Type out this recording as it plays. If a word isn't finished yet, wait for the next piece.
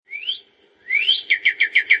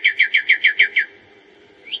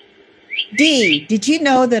D, did you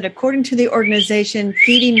know that according to the organization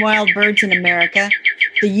Feeding Wild Birds in America,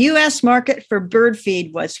 the U.S. market for bird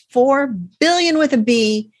feed was $4 billion with a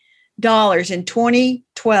B dollars in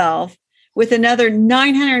 2012, with another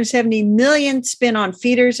 $970 million spent on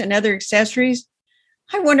feeders and other accessories?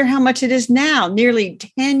 I wonder how much it is now, nearly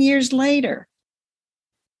 10 years later.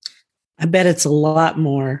 I bet it's a lot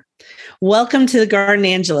more. Welcome to the Garden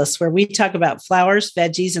Angelus, where we talk about flowers,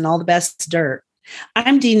 veggies, and all the best dirt.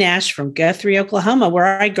 I'm Dee Nash from Guthrie, Oklahoma,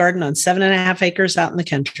 where I garden on 7.5 acres out in the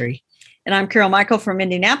country. And I'm Carol Michael from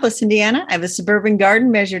Indianapolis, Indiana. I have a suburban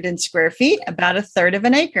garden measured in square feet, about a third of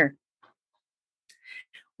an acre.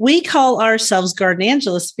 We call ourselves Garden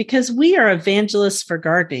Angelus because we are evangelists for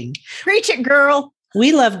gardening. Preach it, girl.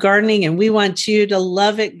 We love gardening and we want you to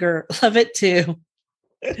love it, girl. Love it too.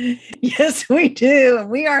 Yes, we do. And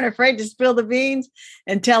we aren't afraid to spill the beans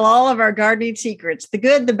and tell all of our gardening secrets, the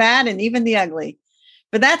good, the bad, and even the ugly.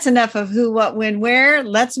 But that's enough of who, what, when, where.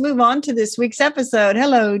 Let's move on to this week's episode.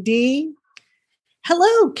 Hello, Dee.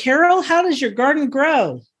 Hello, Carol. How does your garden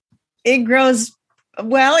grow? It grows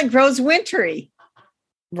wintry.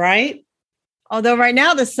 Right? Although right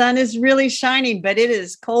now the sun is really shining, but it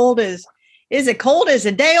is cold as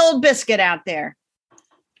a day-old biscuit out there.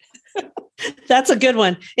 That's a good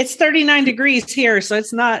one. It's 39 degrees here, so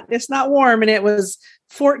it's not warm, and it was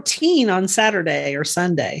 14 on Saturday or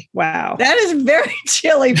Sunday. Wow. That is very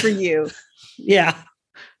chilly for you. Yeah.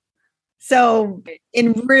 So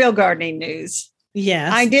in real gardening news,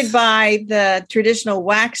 yes, I did buy the traditional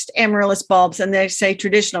waxed amaryllis bulbs, and they say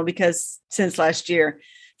traditional because since last year,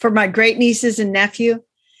 for my great nieces and nephew.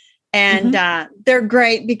 And they're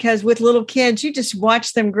great because with little kids, you just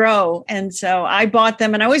watch them grow. And so I bought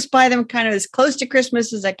them, and I always buy them kind of as close to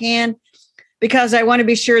Christmas as I can, because I want to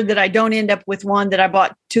be sure that I don't end up with one that I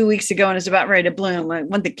bought 2 weeks ago and is about ready to bloom. I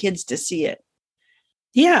want the kids to see it.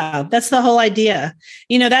 Yeah, that's the whole idea.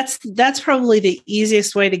 You know, that's probably the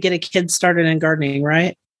easiest way to get a kid started in gardening,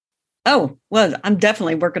 right? Oh, well, I'm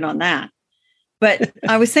definitely working on that. But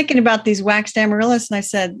I was thinking about these waxed amaryllis,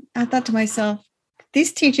 and I thought to myself,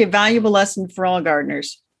 these teach a valuable lesson for all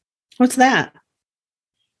gardeners. What's that?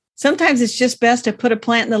 Sometimes it's just best to put a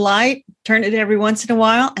plant in the light, turn it every once in a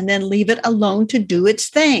while, and then leave it alone to do its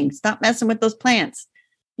thing. Stop messing with those plants.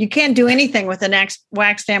 You can't do anything with an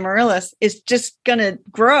waxed amaryllis. It's just going to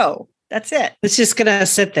grow. That's it. It's just going to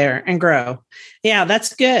sit there and grow. Yeah,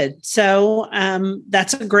 that's good. So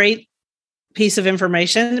that's a great piece of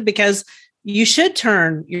information, because you should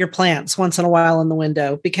turn your plants once in a while in the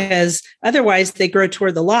window, because otherwise they grow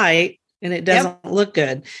toward the light and it doesn't look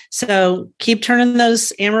good. So keep turning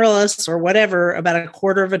those amaryllis or whatever about a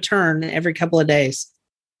quarter of a turn every couple of days.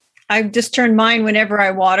 I just turn mine whenever I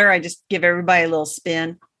water. I just give everybody a little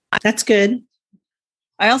spin. That's good.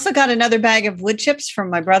 I also got another bag of wood chips from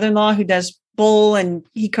my brother-in-law, who does bowl, and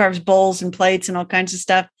he carves bowls and plates and all kinds of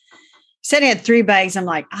stuff. He said he had 3 bags. I'm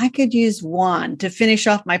like, I could use one to finish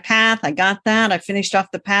off my path. I got that. I finished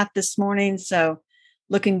off the path this morning. So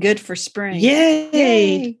looking good for spring.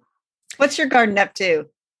 Yay. What's your garden up to?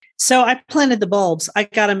 So I planted the bulbs. I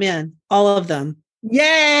got them in, all of them.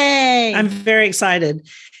 Yay. I'm very excited.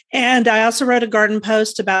 And I also wrote a garden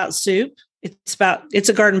post about soup. It's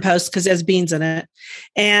a garden post because it has beans in it.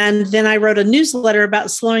 And then I wrote a newsletter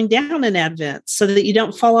about slowing down in Advent so that you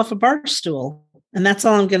don't fall off a bar stool. And that's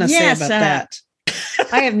all I'm going to say about that.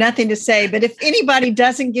 I have nothing to say, but if anybody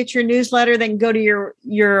doesn't get your newsletter, then go to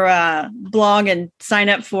your blog and sign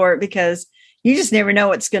up for it, because you just never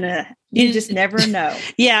know you just never know.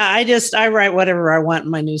 Yeah. I write whatever I want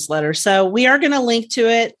in my newsletter. So we are going to link to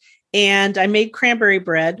it. And I made cranberry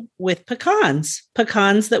bread with pecans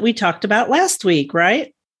that we talked about last week,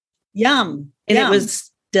 right? Yum. And It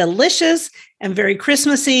was delicious and very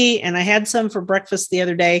Christmassy. And I had some for breakfast the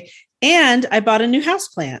other day. And I bought a new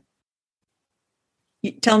houseplant.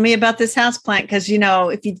 Tell me about this houseplant, because,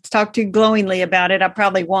 if you talk too glowingly about it, I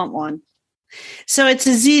probably want one. So it's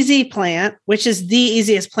a ZZ plant, which is the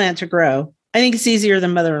easiest plant to grow. I think it's easier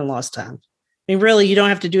than mother-in-law's tongue. I mean, really, you don't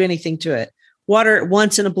have to do anything to it. Water it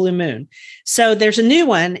once in a blue moon. So there's a new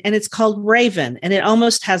one, and it's called Raven, and it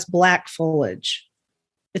almost has black foliage.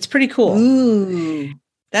 It's pretty cool. Ooh,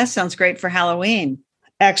 that sounds great for Halloween.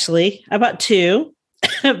 Actually, I bought 2.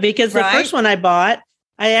 Because the first one I bought,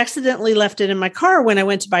 I accidentally left it in my car when I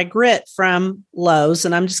went to buy grit from Lowe's.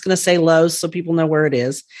 And I'm just going to say Lowe's so people know where it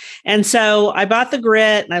is. And so I bought the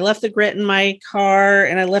grit, and I left the grit in my car,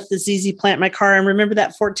 and I left the ZZ plant in my car. And remember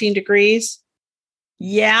that 14 degrees?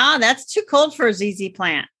 Yeah, that's too cold for a ZZ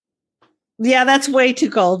plant. Yeah, that's way too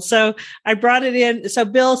cold. So I brought it in. So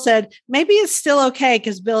Bill said, maybe it's still okay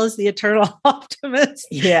because Bill is the eternal optimist.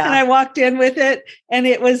 Yeah. And I walked in with it and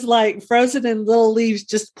it was like frozen and little leaves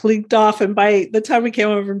just clinked off. And by the time we came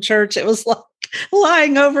over from church, it was like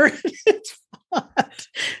lying over its spot.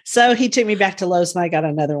 So he took me back to Lowe's and I got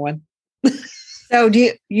another one. So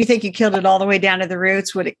do you think you killed it all the way down to the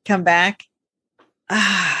roots? Would it come back?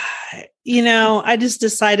 I just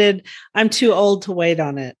decided I'm too old to wait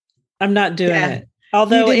on it. I'm not doing it.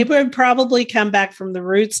 Although it would probably come back from the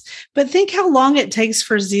roots, but think how long it takes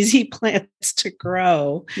for ZZ plants to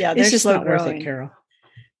grow. Yeah, it's just not growing. worth it, Carol.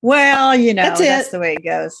 Well, that's the way it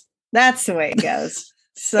goes. That's the way it goes.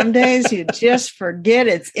 Some days you just forget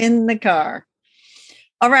it's in the car.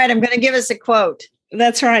 All right, I'm going to give us a quote.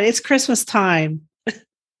 That's right. It's Christmas time.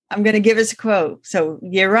 I'm going to give us a quote. So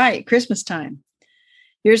you're right, Christmas time.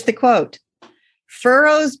 Here's the quote.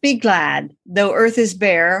 Furrows be glad, though earth is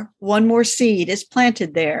bare, one more seed is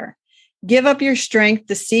planted there. Give up your strength,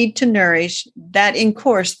 the seed to nourish, that in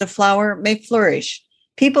course the flower may flourish.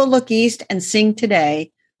 People look east and sing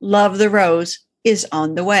today, love the rose is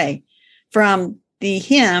on the way. From the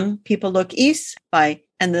hymn, People Look East, and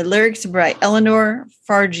the lyrics by Eleanor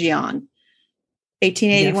Farjeon,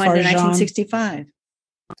 1881 to 1965.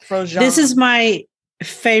 Farjeon. This is my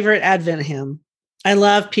favorite Advent hymn. I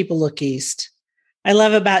love People Look East. I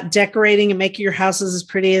love about decorating and making your houses as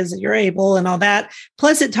pretty as you're able and all that.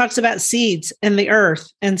 Plus, it talks about seeds and the earth.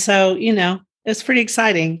 And so, it's pretty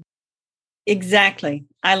exciting. Exactly.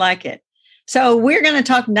 I like it. So we're going to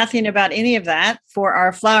talk nothing about any of that for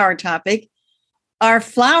our flower topic. Our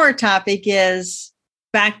flower topic is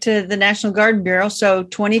back to the National Garden Bureau. So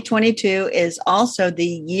 2022 is also the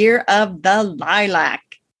year of the lilac.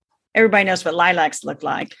 Everybody knows what lilacs look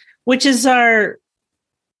like. Which is our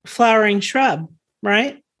flowering shrub.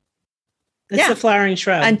 Right? It's a flowering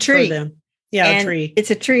shrub. And tree. For them. Yeah, and a tree.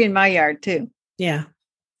 It's a tree in my yard too. Yeah.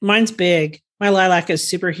 Mine's big. My lilac is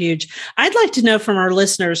super huge. I'd like to know from our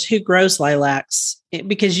listeners who grows lilacs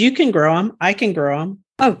because you can grow them. I can grow them.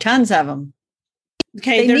 Oh, tons of them.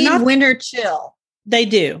 Okay. They need winter chill. They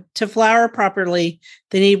do. To flower properly,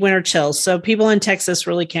 they need winter chill. So people in Texas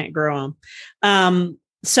really can't grow them.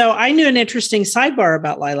 So I knew an interesting sidebar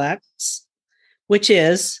about lilacs, which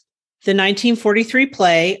is the 1943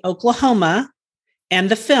 play, Oklahoma, and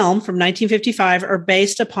the film from 1955 are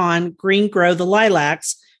based upon Green Grow the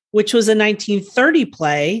Lilacs, which was a 1930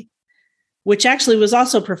 play, which actually was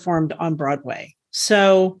also performed on Broadway.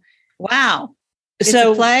 So, wow. It's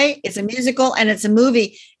a play, it's a musical, and it's a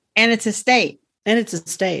movie, and it's a state. And it's a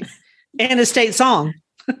state. And a state song.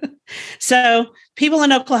 So people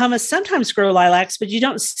in Oklahoma sometimes grow lilacs, but you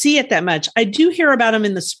don't see it that much. I do hear about them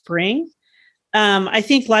in the spring. I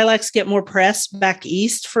think lilacs get more press back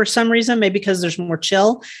east for some reason, maybe because there's more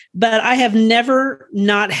chill, but I have never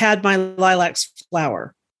not had my lilacs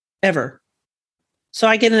flower ever. So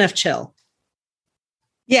I get enough chill.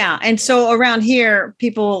 Yeah. And so around here,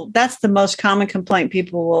 that's the most common complaint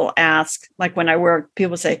people will ask. Like when I work,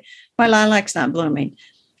 people say, my lilac's not blooming.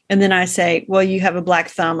 And then I say, well, you have a black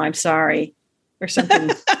thumb. I'm sorry. Or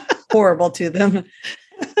something horrible to them.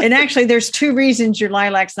 And actually, there's two reasons your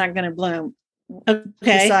lilac's not going to bloom.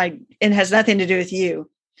 Okay. It has nothing to do with you.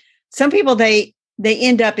 Some people, they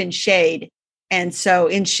end up in shade. And so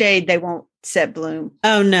in shade, they won't set bloom.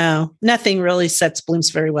 Oh, no. Nothing really sets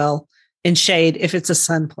blooms very well in shade if it's a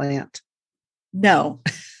sun plant. No.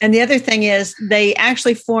 And the other thing is they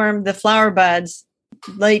actually form the flower buds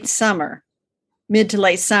late summer, mid to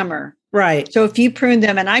late summer. Right. So if you prune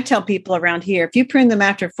them, and I tell people around here, if you prune them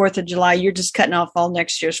after 4th of July, you're just cutting off all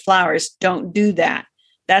next year's flowers. Don't do that.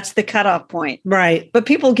 That's the cutoff point. Right. But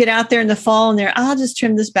people get out there in the fall and I'll just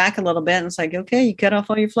trim this back a little bit. And it's like, okay, you cut off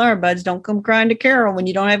all your flower buds. Don't come crying to Carol when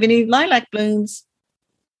you don't have any lilac blooms.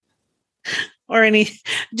 Or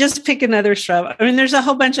just pick another shrub. I mean, there's a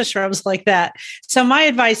whole bunch of shrubs like that. So my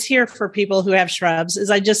advice here for people who have shrubs is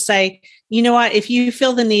I just say, you know what, if you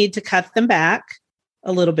feel the need to cut them back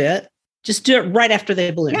a little bit, just do it right after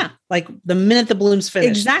they bloom. Yeah. Like the minute the bloom's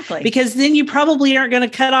finished. Exactly. Because then you probably aren't going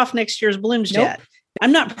to cut off next year's blooms yet.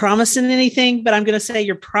 I'm not promising anything, but I'm going to say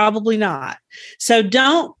you're probably not. So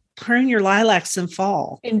don't prune your lilacs in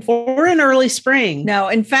fall or in early spring. No,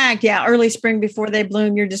 in fact, early spring before they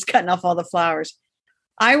bloom, you're just cutting off all the flowers.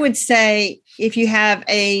 I would say if you have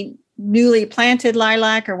a newly planted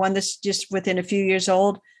lilac or one that's just within a few years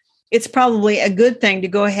old, it's probably a good thing to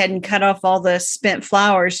go ahead and cut off all the spent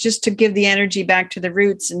flowers just to give the energy back to the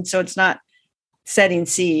roots. And so it's not setting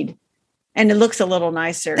seed and it looks a little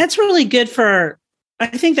nicer. That's really good I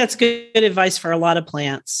think that's good advice for a lot of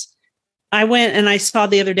plants. I went and I saw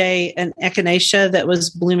the other day an echinacea that was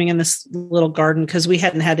blooming in this little garden because we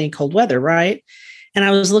hadn't had any cold weather, right? And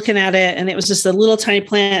I was looking at it and it was just a little tiny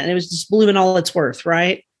plant and it was just blooming all it's worth,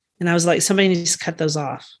 right? And I was like, somebody needs to cut those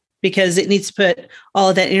off because it needs to put all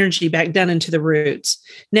of that energy back down into the roots.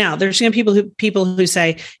 Now, there's going to be people who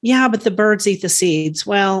say, yeah, but the birds eat the seeds.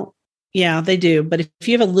 Well, yeah, they do. But if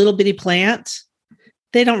you have a little bitty plant,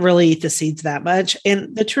 they don't really eat the seeds that much.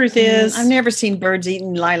 And the truth is, I've never seen birds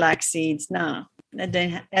eating lilac seeds. No, that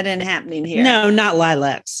didn't happening here. No, not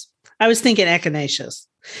lilacs. I was thinking echinaceas.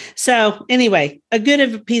 So anyway, a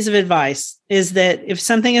good piece of advice is that if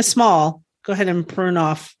something is small, go ahead and prune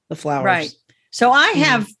off the flowers. Right. So I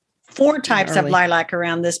have 4 types of lilac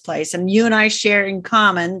around this place, and you and I share in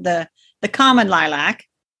common the common lilac,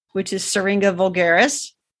 which is Syringa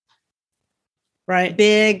vulgaris. Right.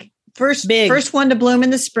 Big. First one to bloom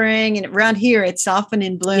in the spring, and around here it's often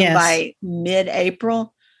in bloom by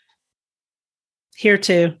mid-April. Here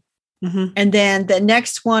too. Mm-hmm. And then the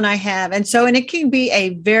next one I have, and it can be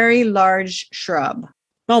a very large shrub.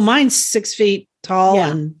 Oh, mine's 6 feet tall,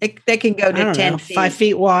 and they can go to 10 feet, 5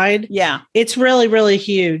 feet wide. Yeah, it's really, really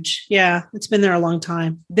huge. Yeah, it's been there a long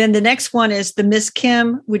time. Then the next one is the Miss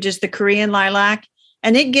Kim, which is the Korean lilac,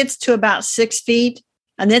 and it gets to about 6 feet,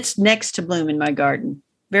 and it's next to bloom in my garden.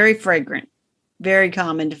 Very fragrant, very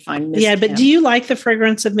common to find Miss Kim. But do you like the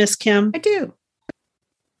fragrance of Miss Kim? I do.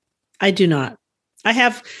 I do not. I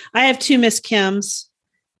have 2 Miss Kims,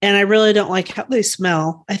 and I really don't like how they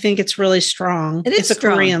smell. I think it's really strong. It's a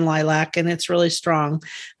Korean lilac, and it's really strong.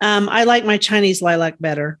 I like my Chinese lilac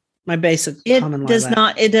better. My basic common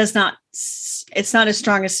lilac. It's not as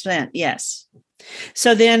strong as scent. Yes.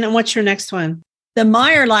 So then, what's your next one? The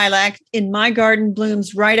Meyer lilac in my garden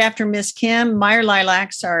blooms right after Miss Kim. Meyer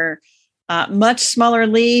lilacs are much smaller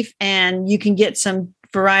leaf, and you can get some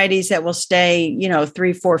varieties that will stay,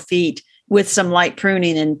 3-4 feet with some light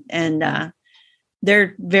pruning, and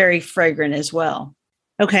they're very fragrant as well.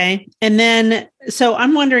 Okay. And then, so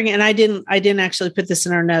I'm wondering, and I didn't actually put this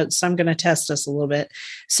in our notes, so I'm going to test us a little bit.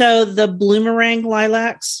 So the bloomerang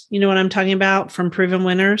lilacs, you know what I'm talking about from Proven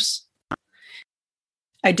Winners?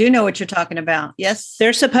 I do know what you're talking about. Yes.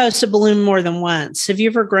 They're supposed to bloom more than once. Have you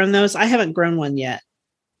ever grown those? I haven't grown one yet.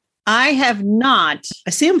 I have not.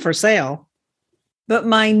 I see them for sale. But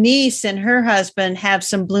my niece and her husband have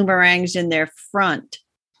some bloomerangs in their front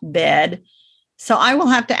bed. So I will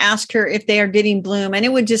have to ask her if they are getting bloom. And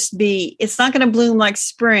it would just be, it's not going to bloom like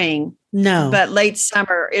spring. No. But late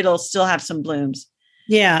summer, it'll still have some blooms.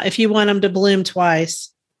 Yeah. If you want them to bloom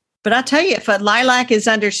twice. But I'll tell you, if a lilac is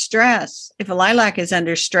under stress,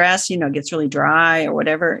 gets really dry or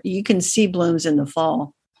whatever, you can see blooms in the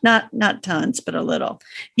fall. Not tons, but a little.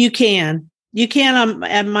 You can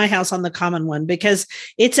at my house on the common one, because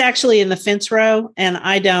it's actually in the fence row, and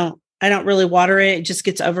I don't really water it. It just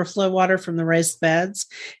gets overflow water from the raised beds.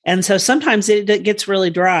 And so sometimes it gets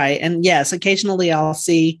really dry. And yes, occasionally I'll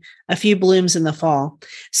see a few blooms in the fall.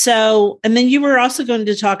 So, and then you were also going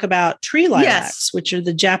to talk about tree lilacs, which are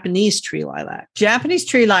the Japanese tree lilac. Japanese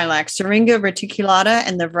tree lilac, Syringa reticulata,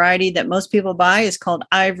 and the variety that most people buy is called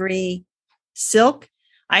ivory silk.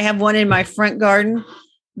 I have one in my front garden.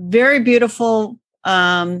 Very beautiful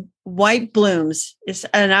white blooms.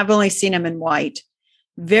 And I've only seen them in white.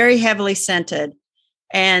 Very heavily scented.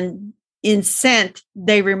 And in scent,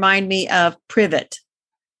 they remind me of privet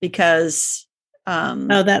because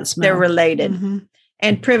they're related. Mm-hmm.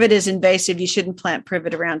 And privet is invasive. You shouldn't plant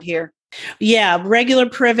privet around here. Yeah, regular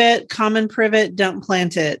privet, common privet, don't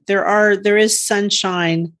plant it. There is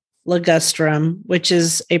sunshine ligustrum, which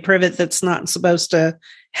is a privet that's not supposed to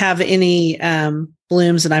have any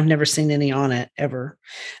blooms, and I've never seen any on it ever.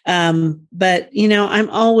 But I'm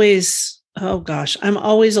always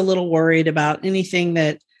a little worried about anything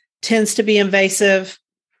that tends to be invasive,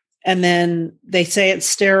 and then they say it's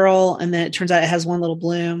sterile, and then it turns out it has one little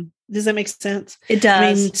bloom. Does that make sense? It does.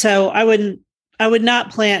 I mean, so I would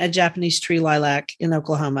not plant a Japanese tree lilac in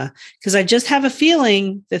Oklahoma, because I just have a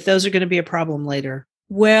feeling that those are going to be a problem later.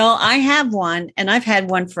 Well, I have one, and I've had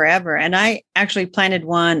one forever. And I actually planted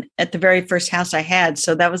one at the very first house I had.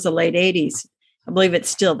 So that was the late 80s. I believe it's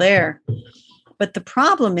still there. But the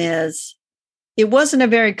problem is it wasn't a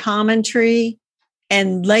very common tree.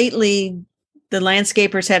 And lately, the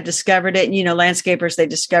landscapers have discovered it. And, landscapers, they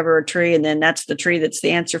discover a tree, and then that's the tree that's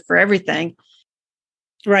the answer for everything.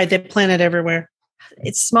 Right. They plant it everywhere.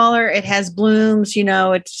 It's smaller. It has blooms.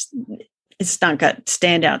 It's not got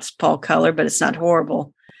standouts fall color, but it's not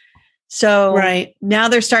horrible. So now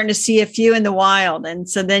they're starting to see a few in the wild. And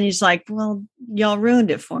so then he's like, well, y'all ruined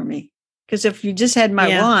it for me. Because if you just had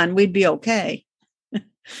my one, we'd be okay.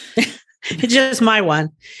 It's just my one.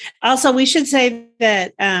 Also, we should say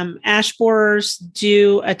that ash borers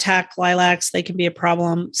do attack lilacs. They can be a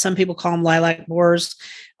problem. Some people call them lilac borers.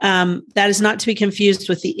 That is not to be confused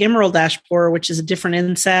with the emerald ash borer, which is a different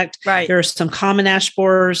insect. Right. There are some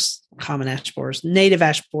native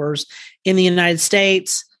ash borers in the United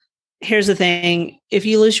States. Here's the thing. If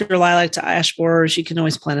you lose your lilac to ash borers, you can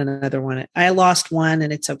always plant another one. I lost one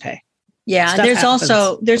and it's okay. Yeah. There's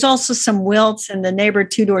also some wilts, and the neighbor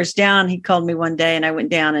 2 doors down, he called me one day and I went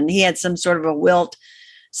down and he had some sort of a wilt.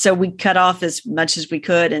 So we cut off as much as we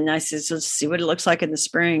could. And I said, let's see what it looks like in the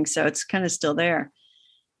spring. So it's kind of still there.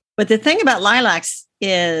 But the thing about lilacs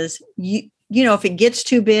is, you know, if it gets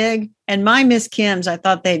too big, and my Miss Kim's, I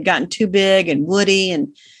thought they'd gotten too big and woody,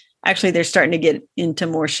 and actually they're starting to get into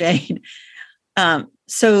more shade.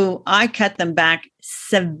 So I cut them back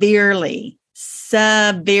severely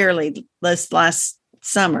this last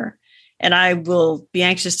summer. And I will be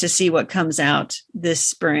anxious to see what comes out this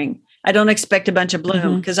spring. I don't expect a bunch of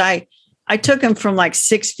bloom because I took them from like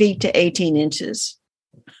 6 feet to 18 inches.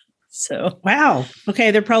 So, wow.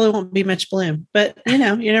 Okay. There probably won't be much bloom, but you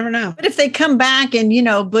never know. But if they come back and,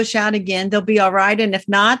 bush out again, they'll be all right. And if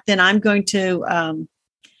not, then I'm going to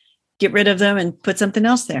get rid of them and put something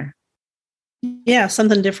else there. Yeah.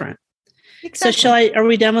 Something different. Exactly. So are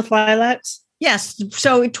we done with lilacs? Yes.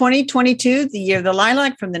 So 2022, the year of the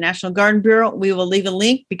lilac from the National Garden Bureau, we will leave a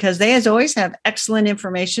link because they, as always, have excellent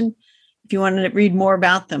information if you want to read more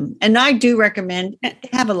about them. And I do recommend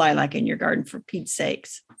have a lilac in your garden for Pete's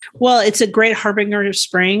sakes. Well, it's a great harbinger of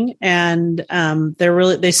spring, and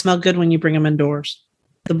they smell good when you bring them indoors,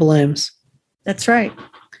 the blooms. That's right.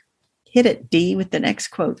 Hit it, Dee, with the next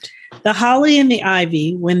quote. The holly and the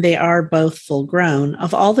ivy, when they are both full grown,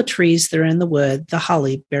 of all the trees that are in the wood, the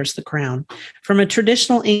holly bears the crown. From a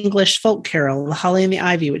traditional English folk carol, The Holly and the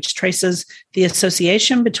Ivy, which traces the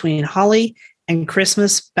association between holly and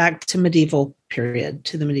Christmas back to the medieval period.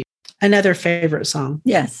 Another favorite song.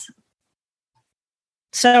 Yes.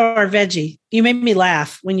 So our veggie, you made me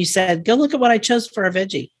laugh when you said, go look at what I chose for our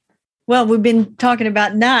veggie. Well, we've been talking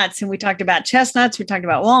about nuts, and we talked about chestnuts, we talked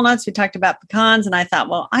about walnuts, we talked about pecans, and I thought,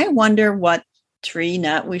 well, I wonder what tree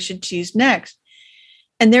nut we should choose next.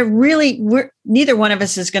 And neither one of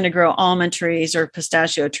us is going to grow almond trees or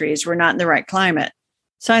pistachio trees. We're not in the right climate.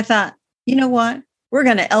 So I thought, you know what? We're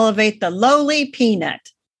going to elevate the lowly peanut.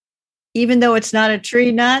 Even though it's not a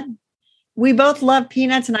tree nut, we both love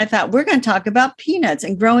peanuts. And I thought, we're going to talk about peanuts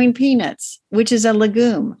and growing peanuts, which is a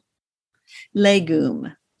legume.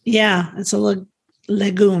 Yeah, it's a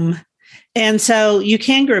legume. And so you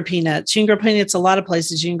can grow peanuts. You can grow peanuts a lot of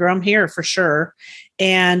places. You can grow them here for sure.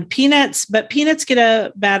 And peanuts get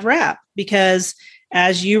a bad rap because,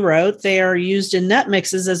 as you wrote, they are used in nut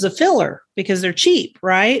mixes as a filler because they're cheap,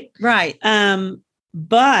 right? Right.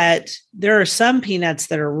 But there are some peanuts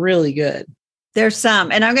that are really good. There's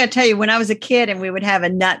some. And I'm going to tell you, when I was a kid and we would have a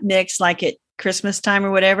nut mix like at Christmas time or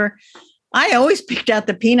whatever, I always picked out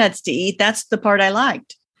the peanuts to eat. That's the part I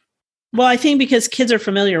liked. Well, I think because kids are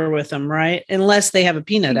familiar with them, right? Unless they have a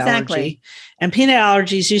peanut allergy. And peanut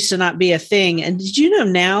allergies used to not be a thing. And did you know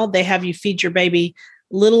now they have you feed your baby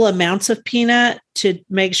little amounts of peanut to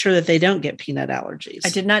make sure that they don't get peanut allergies? I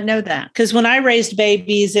did not know that. Because when I raised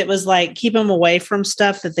babies, it was like keep them away from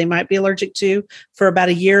stuff that they might be allergic to for about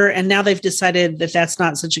a year. And now they've decided that that's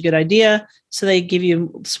not such a good idea. So they give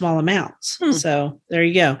you small amounts. So there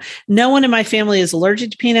you go. No one in my family is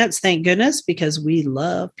allergic to peanuts, thank goodness, because we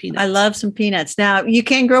love peanuts. I love some peanuts. Now, you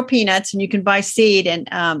can grow peanuts and you can buy seed. And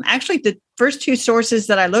actually, the first two sources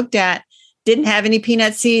that I looked at didn't have any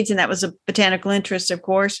peanut seeds. And that was a botanical interest, of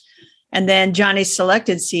course. And then Johnny's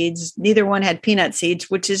Selected Seeds, neither one had peanut seeds,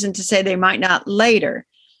 which isn't to say they might not later.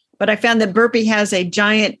 But I found that Burpee has a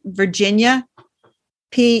giant Virginia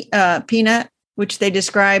peanut, which they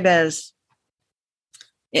describe as,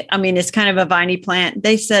 it's kind of a viney plant.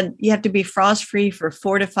 They said you have to be frost-free for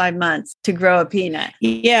 4 to 5 months to grow a peanut.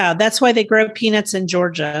 Yeah, that's why they grow peanuts in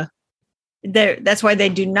Georgia. That's why they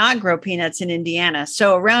do not grow peanuts in Indiana.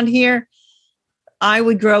 So around here, I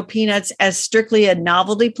would grow peanuts as strictly a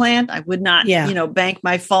novelty plant. I would not, bank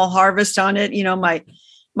my fall harvest on it.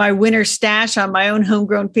 My winter stash on my own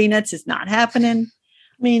homegrown peanuts is not happening.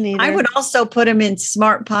 Me neither. I would also put them in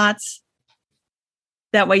smart pots.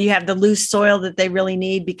 That way you have the loose soil that they really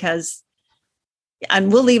need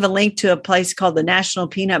and we'll leave a link to a place called the National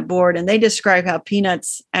Peanut Board. And they describe how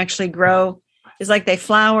peanuts actually grow. It's like they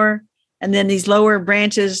flower and then these lower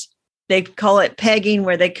branches, they call it pegging,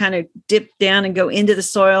 where they kind of dip down and go into the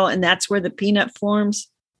soil. And that's where the peanut forms.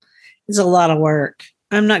 It's a lot of work.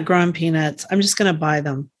 I'm not growing peanuts. I'm just going to buy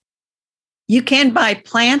them. You can buy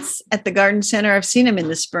plants at the garden center. I've seen them in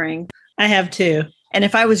the spring. I have too. And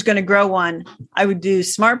if I was going to grow one, I would do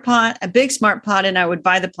a big smart pot, and I would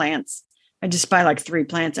buy the plants. I'd just buy like 3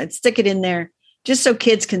 plants. I'd stick it in there just so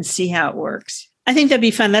kids can see how it works. I think that'd be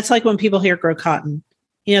fun. That's like when people here grow cotton,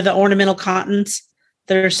 the ornamental cottons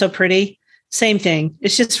that are so pretty. Same thing.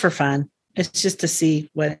 It's just for fun. It's just to see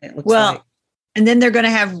what it looks like. And then they're going to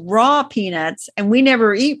have raw peanuts, and we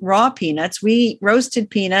never eat raw peanuts. We eat roasted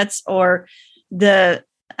peanuts, or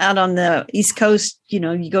out on the East Coast,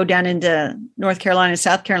 you go down into North Carolina,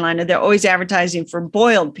 South Carolina, they're always advertising for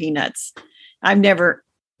boiled peanuts.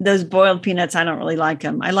 Those boiled peanuts, I don't really like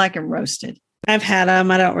them. I like them roasted. I've had them.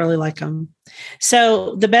 I don't really like them.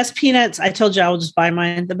 So the best peanuts, I told you I will just buy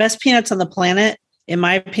mine. The best peanuts on the planet, in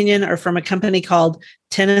my opinion, are from a company called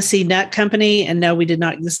Tennessee Nut Company. And no,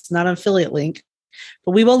 this is not an affiliate link,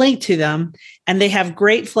 but we will link to them. And they have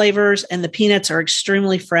great flavors, and the peanuts are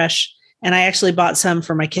extremely fresh. And I actually bought some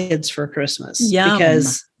for my kids for Christmas. Yum.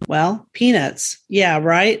 Because, peanuts. Yeah,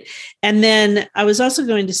 right. And then I was also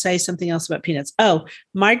going to say something else about peanuts. Oh,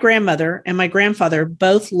 my grandmother and my grandfather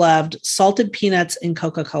both loved salted peanuts in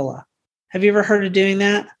Coca-Cola. Have you ever heard of doing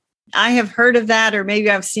that? I have heard of that, or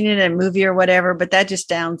maybe I've seen it in a movie or whatever, but that just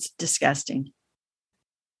sounds disgusting.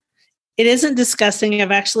 It isn't disgusting.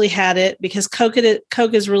 I've actually had it because Coke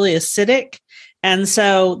is really acidic. And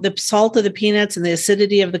so the salt of the peanuts and the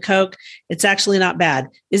acidity of the Coke, it's actually not bad.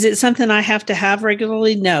 Is it something I have to have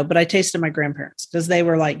regularly? No, but I tasted my grandparents because they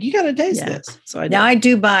were like, you got to taste this. So I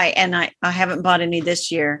do buy, and I haven't bought any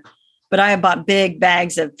this year, but I have bought big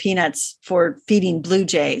bags of peanuts for feeding blue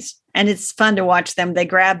jays. And it's fun to watch them. They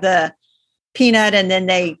grab the peanut and then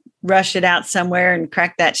they rush it out somewhere and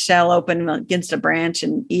crack that shell open against a branch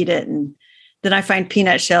and eat it. And then I find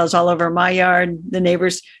peanut shells all over my yard. The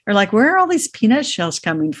neighbors are like, where are all these peanut shells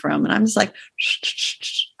coming from? And I'm just like,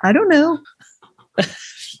 shh, I don't know.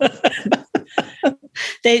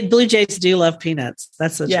 Blue jays do love peanuts.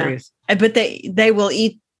 That's the truth. But they will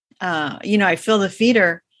eat, I fill the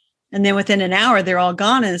feeder, and then within an hour, they're all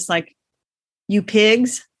gone. And it's like, you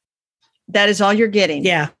pigs, that is all you're getting.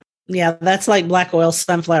 Yeah. Yeah. That's like black oil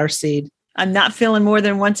sunflower seed. I'm not filling more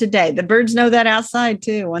than once a day. The birds know that outside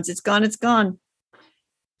too. Once it's gone, it's gone.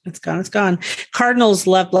 It's gone. It's gone. Cardinals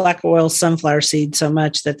love black oil sunflower seed so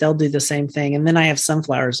much that they'll do the same thing. And then I have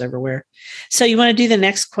sunflowers everywhere. So you want to do the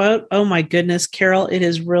next quote? Oh my goodness, Carol, it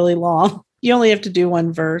is really long. You only have to do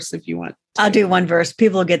one verse if you want. I'll do one verse.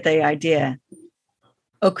 People will get the idea.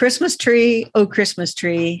 Oh, Christmas tree,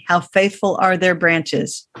 how faithful are their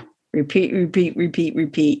branches. Repeat, repeat, repeat,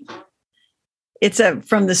 repeat. It's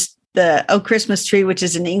from the Oh Christmas Tree, which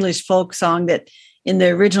is an English folk song that in the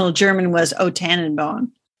original German was O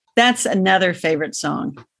Tannenbaum. That's another favorite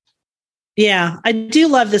song. Yeah, I do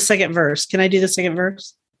love the second verse. Can I do the second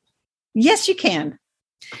verse? Yes, you can.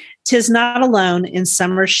 'Tis not alone in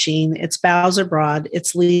summer's sheen, its boughs are broad,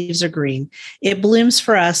 its leaves are green. It blooms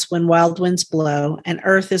for us when wild winds blow, and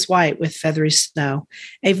earth is white with feathery snow.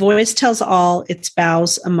 A voice tells all its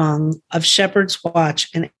boughs among, of shepherd's watch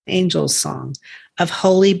and angel's song, of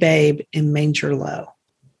holy babe in manger low.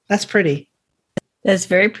 That's pretty. That's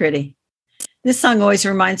very pretty. This song always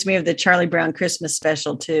reminds me of the Charlie Brown Christmas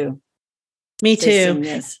special too. Me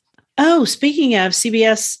too. Oh, speaking of,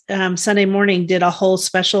 CBS Sunday Morning did a whole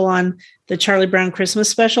special on the Charlie Brown Christmas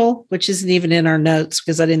special, which isn't even in our notes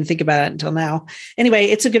because I didn't think about it until now. Anyway,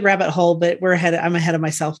 it's a good rabbit hole, but I'm ahead of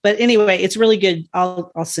myself. But anyway, it's really good.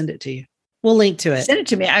 I'll send it to you. We'll link to it. Send it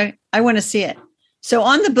to me. I want to see it. So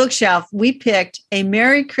on the bookshelf, we picked A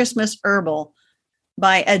Merry Christmas Herbal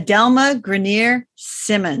by Adelma Grenier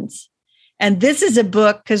Simmons. And this is a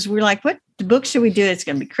book because we're like, what book should we do? It's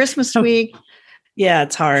going to be Christmas week. Yeah,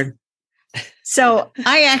 it's hard. So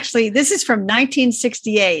this is from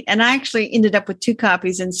 1968, and I actually ended up with 2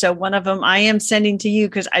 copies. And so one of them I am sending to you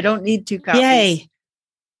because I don't need 2 copies. Yay.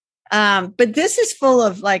 But this is full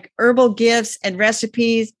of like herbal gifts and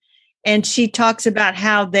recipes. And she talks about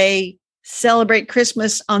how they celebrate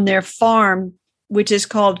Christmas on their farm, which is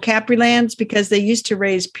called Caprilands, because they used to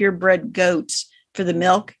raise purebred goats for the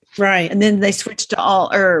milk. Right. And then they switched to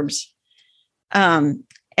all herbs. And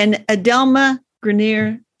Adelma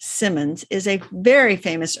Grenier Simmons is a very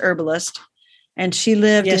famous herbalist, and she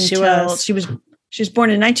lived until she was born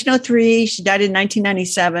in 1903. She died in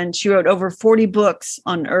 1997. She wrote over 40 books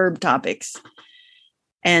on herb topics.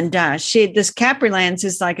 And this Caprilands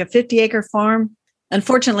is like a 50-acre farm.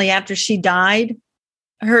 Unfortunately, after she died,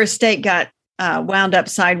 her estate got wound up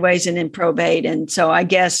sideways and in probate. And so I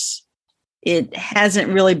guess it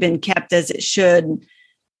hasn't really been kept as it should.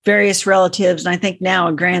 Various relatives, and I think now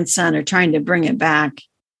a grandson, are trying to bring it back.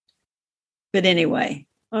 But anyway.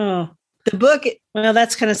 Oh, The book, well,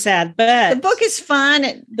 that's kind of sad, the but book is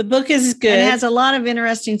fun. the book is good. It has a lot of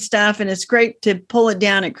interesting stuff, and it's great to pull it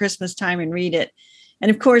down at Christmas time and read it.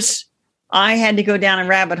 And of course, I had to go down a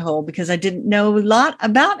rabbit hole because I didn't know a lot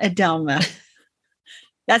about Adelma.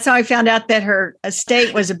 That's how I found out that her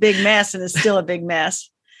estate was a big mess and is still a big mess.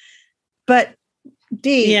 But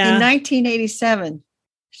Dee, in 1987,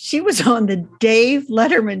 she was on the Dave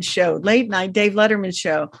Letterman show, late night Dave Letterman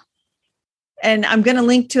show. And I'm going to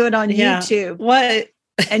link to it on YouTube. What?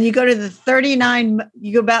 And you go to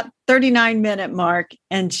you go about 39-minute mark,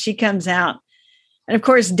 and she comes out. And of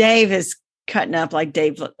course, Dave is cutting up like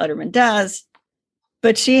Dave Letterman does.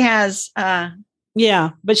 But she has...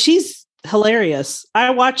 but she's hilarious.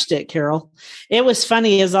 I watched it, Carol. It was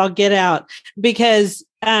funny as I'll get out because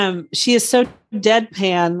she is so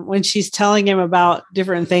deadpan when she's telling him about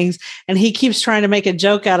different things. And he keeps trying to make a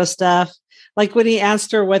joke out of stuff. Like when he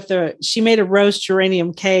asked her she made a roast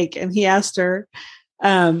geranium cake, and he asked her,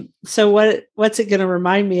 so what's it going to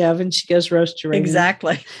remind me of? And she goes, roast geranium.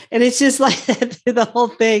 Exactly. And it's just like that through the whole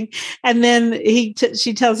thing. And then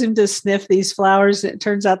she tells him to sniff these flowers. And it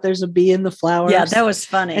turns out there's a bee in the flowers. Yeah, that was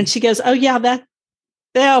funny. And she goes,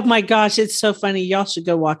 oh my gosh, it's so funny. Y'all should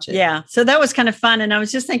go watch it. Yeah. So that was kind of fun. And I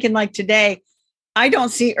was just thinking, like, today, I don't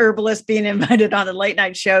see herbalists being invited on the late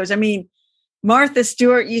night shows. I mean, Martha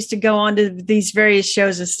Stewart used to go on to these various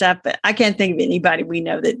shows and stuff, but I can't think of anybody we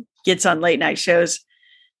know that gets on late night shows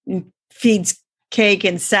and feeds cake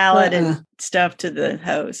and salad and stuff to the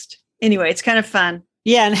host. Anyway, it's kind of fun.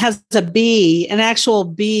 Yeah, and has an actual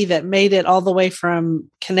bee that made it all the way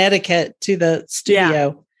from Connecticut to the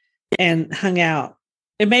studio and hung out.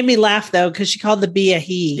 It made me laugh, though, because she called the bee a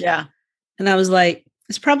he. Yeah. And I was like,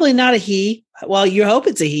 it's probably not a he. Well, you hope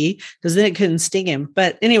it's a he, because then it couldn't sting him.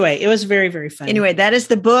 But anyway, it was very, very funny. Anyway, that is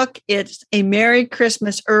the book. It's A Merry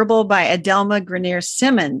Christmas Herbal by Adelma Grenier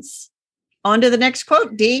Simmons. On to the next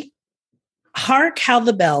quote, Dee. Hark how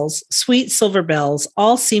the bells, sweet silver bells,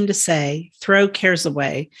 all seem to say, throw cares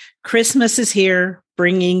away. Christmas is here,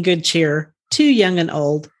 bringing good cheer to young and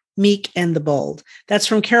old, meek and the bold. That's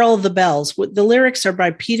from Carol of the Bells. The lyrics are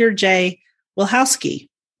by Peter J. Wilhowsky,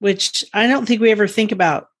 which I don't think we ever think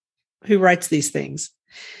about who writes these things.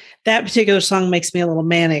 That particular song makes me a little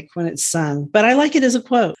manic when it's sung, but I like it as a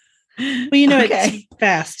quote. Well, it's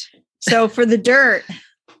fast. So for the dirt,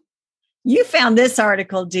 you found this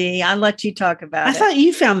article, Dee. I'll let you talk about it. I thought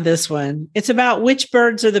you found this one. It's about which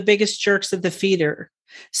birds are the biggest jerks at the feeder.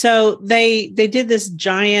 So they did this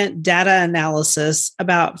giant data analysis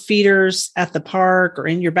about feeders at the park or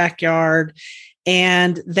in your backyard.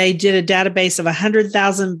 And they did a database of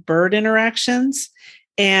 100,000 bird interactions.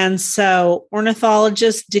 And so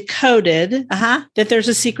ornithologists decoded that there's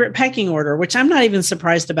a secret pecking order, which I'm not even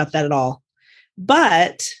surprised about that at all.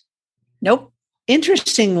 But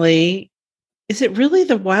interestingly, is it really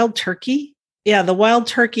the wild turkey? Yeah, the wild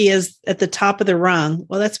turkey is at the top of the rung.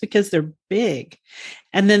 Well, that's because they're big.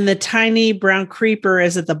 And then the tiny brown creeper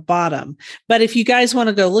is at the bottom. But if you guys want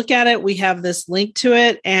to go look at it, we have this link to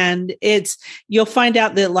it. And you'll find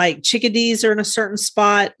out that like chickadees are in a certain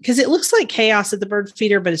spot because it looks like chaos at the bird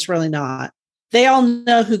feeder, but it's really not. They all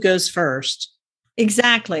know who goes first.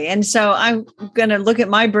 Exactly. And so I'm going to look at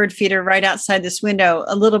my bird feeder right outside this window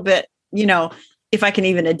a little bit, if I can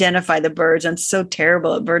even identify the birds. I'm so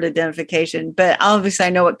terrible at bird identification, but obviously I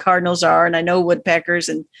know what cardinals are and I know woodpeckers,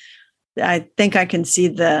 and I think I can see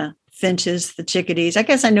the finches, the chickadees. I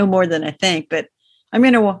guess I know more than I think, but I'm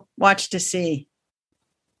going to watch to see.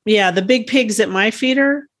 Yeah, the big pigs at my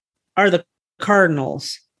feeder are the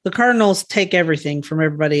cardinals. The cardinals take everything from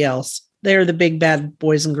everybody else. They're the big bad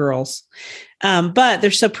boys and girls. But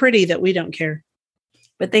they're so pretty that we don't care.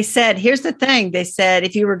 But they said, here's the thing. They said,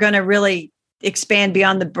 if you were going to really expand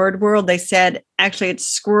beyond the bird world, they said, actually, it's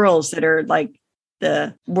squirrels that are like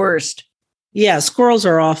the worst. Yeah, squirrels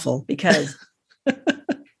are awful because,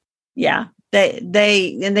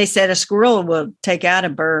 they said a squirrel will take out a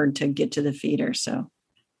bird to get to the feeder. So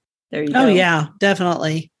there you go. Oh yeah,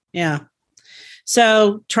 definitely. Yeah.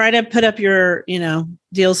 So try to put up your,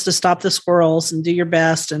 deals to stop the squirrels and do your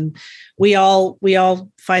best. And we all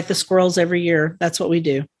fight the squirrels every year. That's what we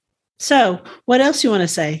do. So what else you want to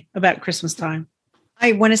say about Christmas time?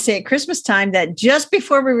 I want to say at Christmas time that just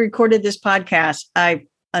before we recorded this podcast,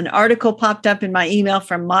 an article popped up in my email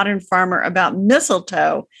from Modern Farmer about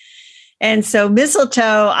mistletoe. And so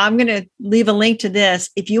mistletoe, I'm going to leave a link to this.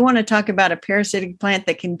 If you want to talk about a parasitic plant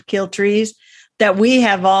that can kill trees, that we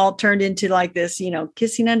have all turned into like this,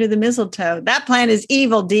 kissing under the mistletoe. That plant is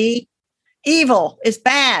evil, Dee. Evil. It's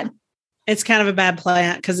bad. It's kind of a bad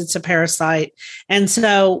plant because it's a parasite. And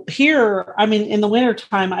so here, in the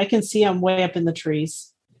wintertime, I can see them way up in the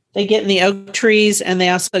trees. They get in the oak trees, and they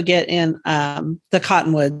also get in the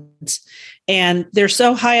cottonwoods. And they're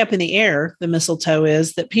so high up in the air, the mistletoe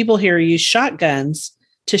is, that people here use shotguns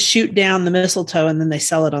to shoot down the mistletoe, and then they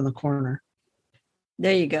sell it on the corner.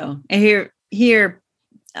 There you go. And here,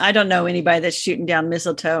 I don't know anybody that's shooting down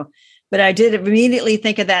mistletoe, but I did immediately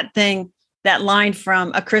think of that line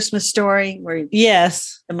from A Christmas Story where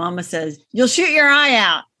yes, the mama says, "You'll shoot your eye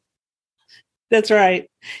out." That's right.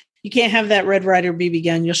 You can't have that Red Ryder BB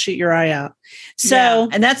gun. You'll shoot your eye out. So, yeah.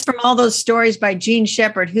 And that's from all those stories by Gene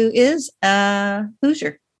Shepard, who is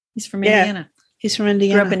Hoosier. He's from Indiana. He's from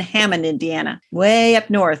Indiana. Grew up in Hammond, Indiana, way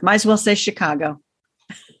up north. Might as well say Chicago.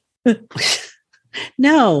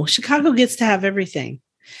 No, Chicago gets to have everything.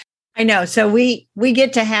 I know. So we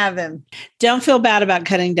get to have him. Don't feel bad about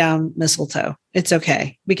cutting down mistletoe. It's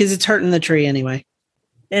okay because it's hurting the tree anyway.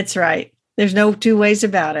 That's right. There's no two ways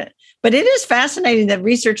about it. But it is fascinating, the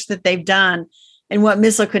research that they've done and what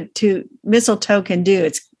mistletoe can do.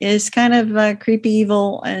 It's kind of creepy,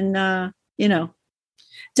 evil, and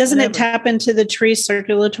Doesn't whatever. it tap into the tree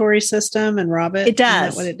circulatory system and rob it? It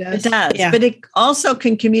does. Isn't that what it does? It does. Yeah. But it also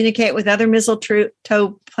can communicate with other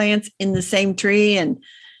mistletoe plants in the same tree. And,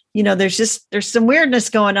 there's some weirdness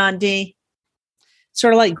going on, Dee.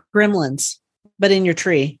 Sort of like gremlins, but in your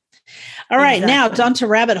tree. All right. Exactly. Now it's on to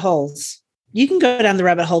rabbit holes. You can go down the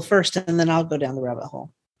rabbit hole first, and then I'll go down the rabbit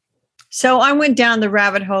hole. So I went down the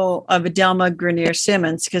rabbit hole of Adelma Grenier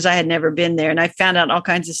Simmons because I had never been there, and I found out all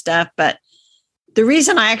kinds of stuff. But the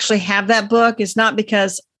reason I actually have that book is not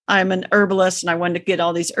because I'm an herbalist and I wanted to get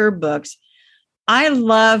all these herb books. I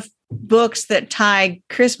love books that tie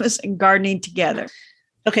Christmas and gardening together.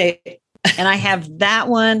 Okay. And I have that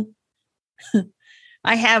one.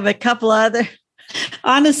 I have a couple other.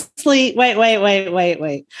 Honestly,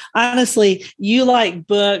 wait. Honestly, you like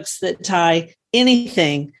books that tie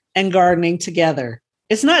anything and gardening together.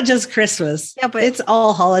 It's not just Christmas. Yeah, but it's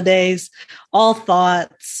all holidays, all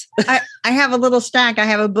thoughts. I have a little stack. I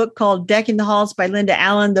have a book called Decking the Halls by Linda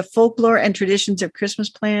Allen, The Folklore and Traditions of Christmas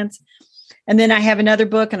Plants. And then I have another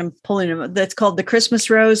book, and I'm pulling them, that's called The Christmas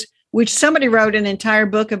Rose, which somebody wrote an entire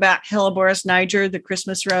book about Helleborus niger, the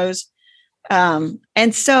Christmas rose. And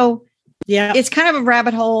so yeah, it's kind of a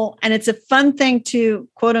rabbit hole, and it's a fun thing to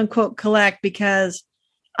quote unquote collect because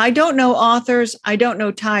I don't know authors. I don't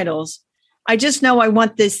know titles. I just know I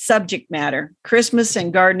want this subject matter, Christmas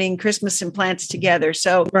and gardening, Christmas and plants together.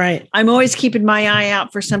 So right. I'm always keeping my eye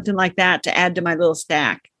out for something like that to add to my little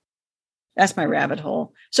stack. That's my rabbit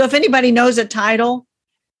hole. So if anybody knows a title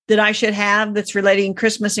that I should have that's relating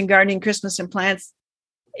Christmas and gardening, Christmas and plants,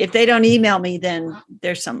 if they don't email me, then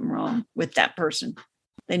there's something wrong with that person.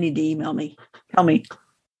 They need to email me. Tell me.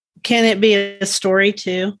 Can it be a story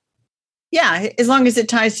too? Yeah, as long as it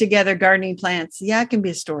ties together gardening, plants. Yeah, it can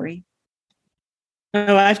be a story.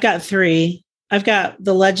 Oh, I've got 3. I've got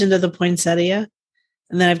The Legend of the Poinsettia.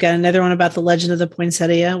 And then I've got another one about The Legend of the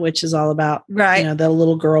Poinsettia, which is all about, right. The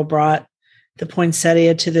little girl brought the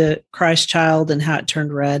poinsettia to the Christ child and how it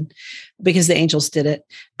turned red because the angels did it.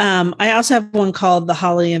 I also have one called The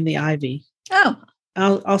Holly and the Ivy. Oh,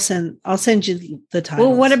 I'll send you the title.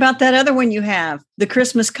 Well, what about that other one you have? The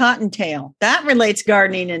Christmas Cottontail. That relates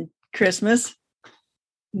gardening and Christmas.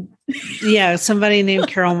 Yeah, somebody named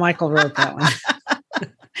Carol Michael wrote that one.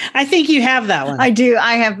 I think you have that one. I do.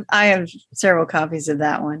 I have several copies of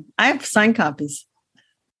that one. I have signed copies.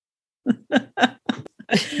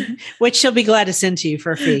 Which she'll be glad to send to you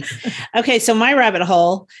for a fee. Okay, so my rabbit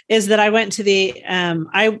hole is that I went to the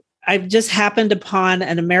I just happened upon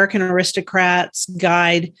an American Aristocrats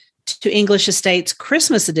Guide to English Estates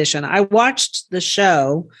Christmas edition. I watched the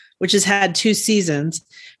show, which has had 2 seasons,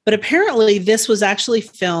 but apparently this was actually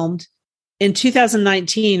filmed in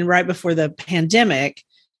 2019, right before the pandemic.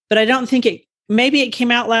 But I don't think maybe it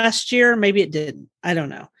came out last year, maybe it didn't. I don't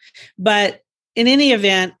know. But in any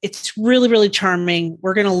event, it's really, really charming.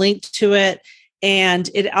 We're going to link to it. And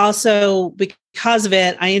it also, because of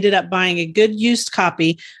it, I ended up buying a good used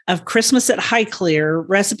copy of Christmas at Highclere,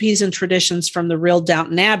 Recipes and Traditions from the Real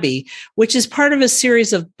Downton Abbey, which is part of a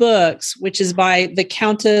series of books, which is by the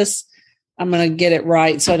Countess. I'm going to get it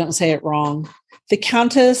right so I don't say it wrong. The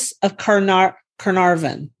Countess of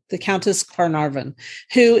Carnarvon. The Countess Carnarvon,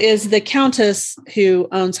 who is the Countess who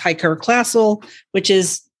owns Highclere Castle, which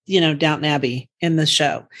is, Downton Abbey in the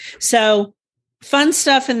show. So fun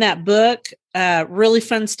stuff in that book, really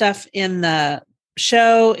fun stuff in the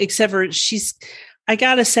show, except for I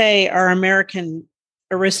got to say, our American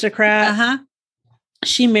aristocrat,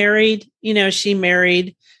 she married, I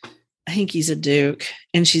think he's a duke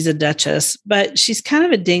and she's a duchess, but she's kind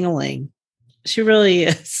of a dingling. She really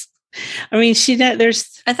is. I mean,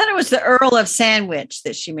 there's. I thought it was the Earl of Sandwich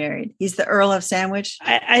that she married. He's the Earl of Sandwich.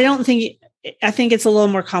 I don't think. I think it's a little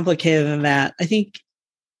more complicated than that. I think.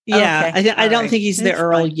 Yeah, okay. I don't think he's the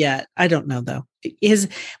Earl yet. I don't know though.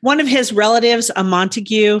 One of his relatives, a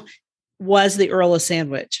Montague, was the Earl of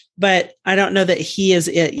Sandwich, but I don't know that he is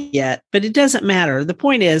it yet. But it doesn't matter. The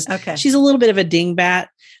point is, she's a little bit of a dingbat,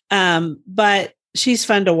 but she's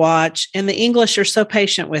fun to watch. And the English are so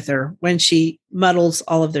patient with her when she muddles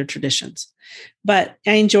all of their traditions. But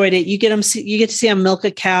I enjoyed it. You get to see them milk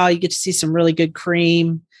a cow. You get to see some really good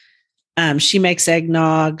cream. She makes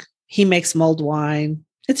eggnog. He makes mulled wine.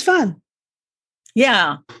 It's fun.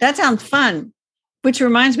 Yeah, that sounds fun. Which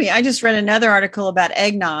reminds me, I just read another article about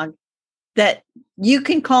eggnog, that you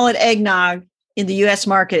can call it eggnog in the U.S.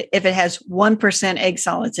 market if it has 1% egg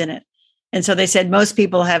solids in it. And so they said most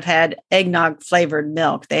people have had eggnog flavored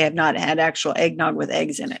milk. They have not had actual eggnog with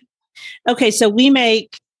eggs in it. Okay, so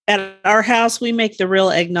at our house, we make the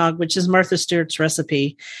real eggnog, which is Martha Stewart's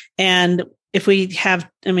recipe. And if we have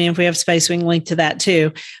space, we can link to that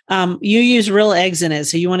too. You use real eggs in it.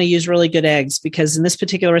 So you want to use really good eggs, because in this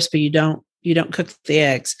particular recipe, you don't cook the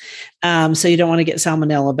eggs. So you don't want to get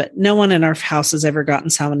salmonella, but no one in our house has ever gotten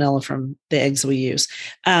salmonella from the eggs we use.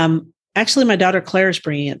 Actually, my daughter Claire is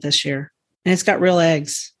bringing it this year, and it's got real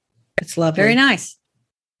eggs. It's lovely. Very nice.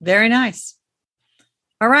 Very nice.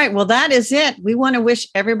 All right. Well, that is it. We want to wish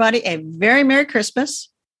everybody a very Merry Christmas.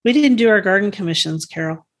 We didn't do our garden commissions,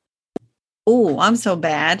 Carol. Oh, I'm so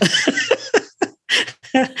bad.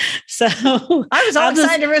 So I was all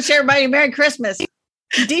excited to wish everybody a Merry Christmas.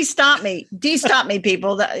 De-stop me,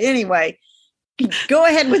 people. Anyway, go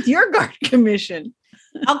ahead with your garden commission.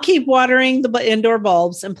 I'll keep watering the indoor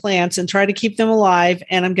bulbs and plants and try to keep them alive.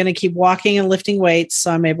 And I'm going to keep walking and lifting weights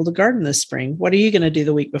so I'm able to garden this spring. What are you going to do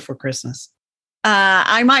the week before Christmas?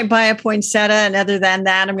 I might buy a poinsettia, and other than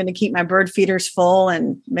that, I'm going to keep my bird feeders full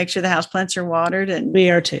and make sure the houseplants are watered. And we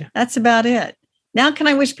are too. That's about it. Now, can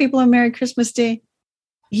I wish people a Merry Christmas Day?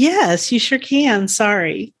 Yes, you sure can.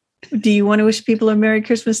 Sorry. Do you want to wish people a Merry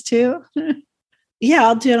Christmas too? Yeah,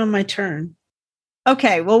 I'll do it on my turn.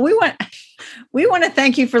 Okay. Well, we want to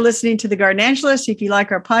thank you for listening to The Gardenangelist. If you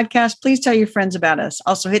like our podcast, please tell your friends about us.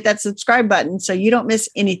 Also, hit that subscribe button so you don't miss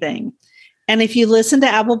anything. And if you listen to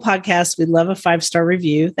Apple Podcasts, we'd love a 5-star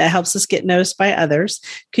review. That helps us get noticed by others.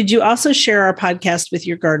 Could you also share our podcast with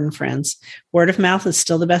your garden friends? Word of mouth is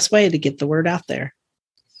still the best way to get the word out there.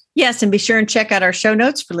 Yes, and be sure and check out our show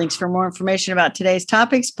notes for links for more information about today's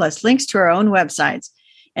topics, plus links to our own websites.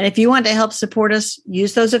 And if you want to help support us,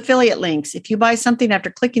 use those affiliate links. If you buy something after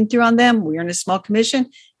clicking through on them, we earn a small commission,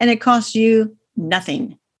 and it costs you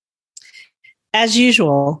nothing. As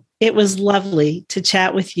usual, it was lovely to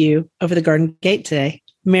chat with you over the garden gate today.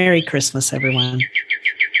 Merry Christmas, everyone.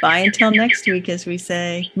 Bye until next week, as we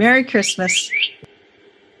say. Merry Christmas.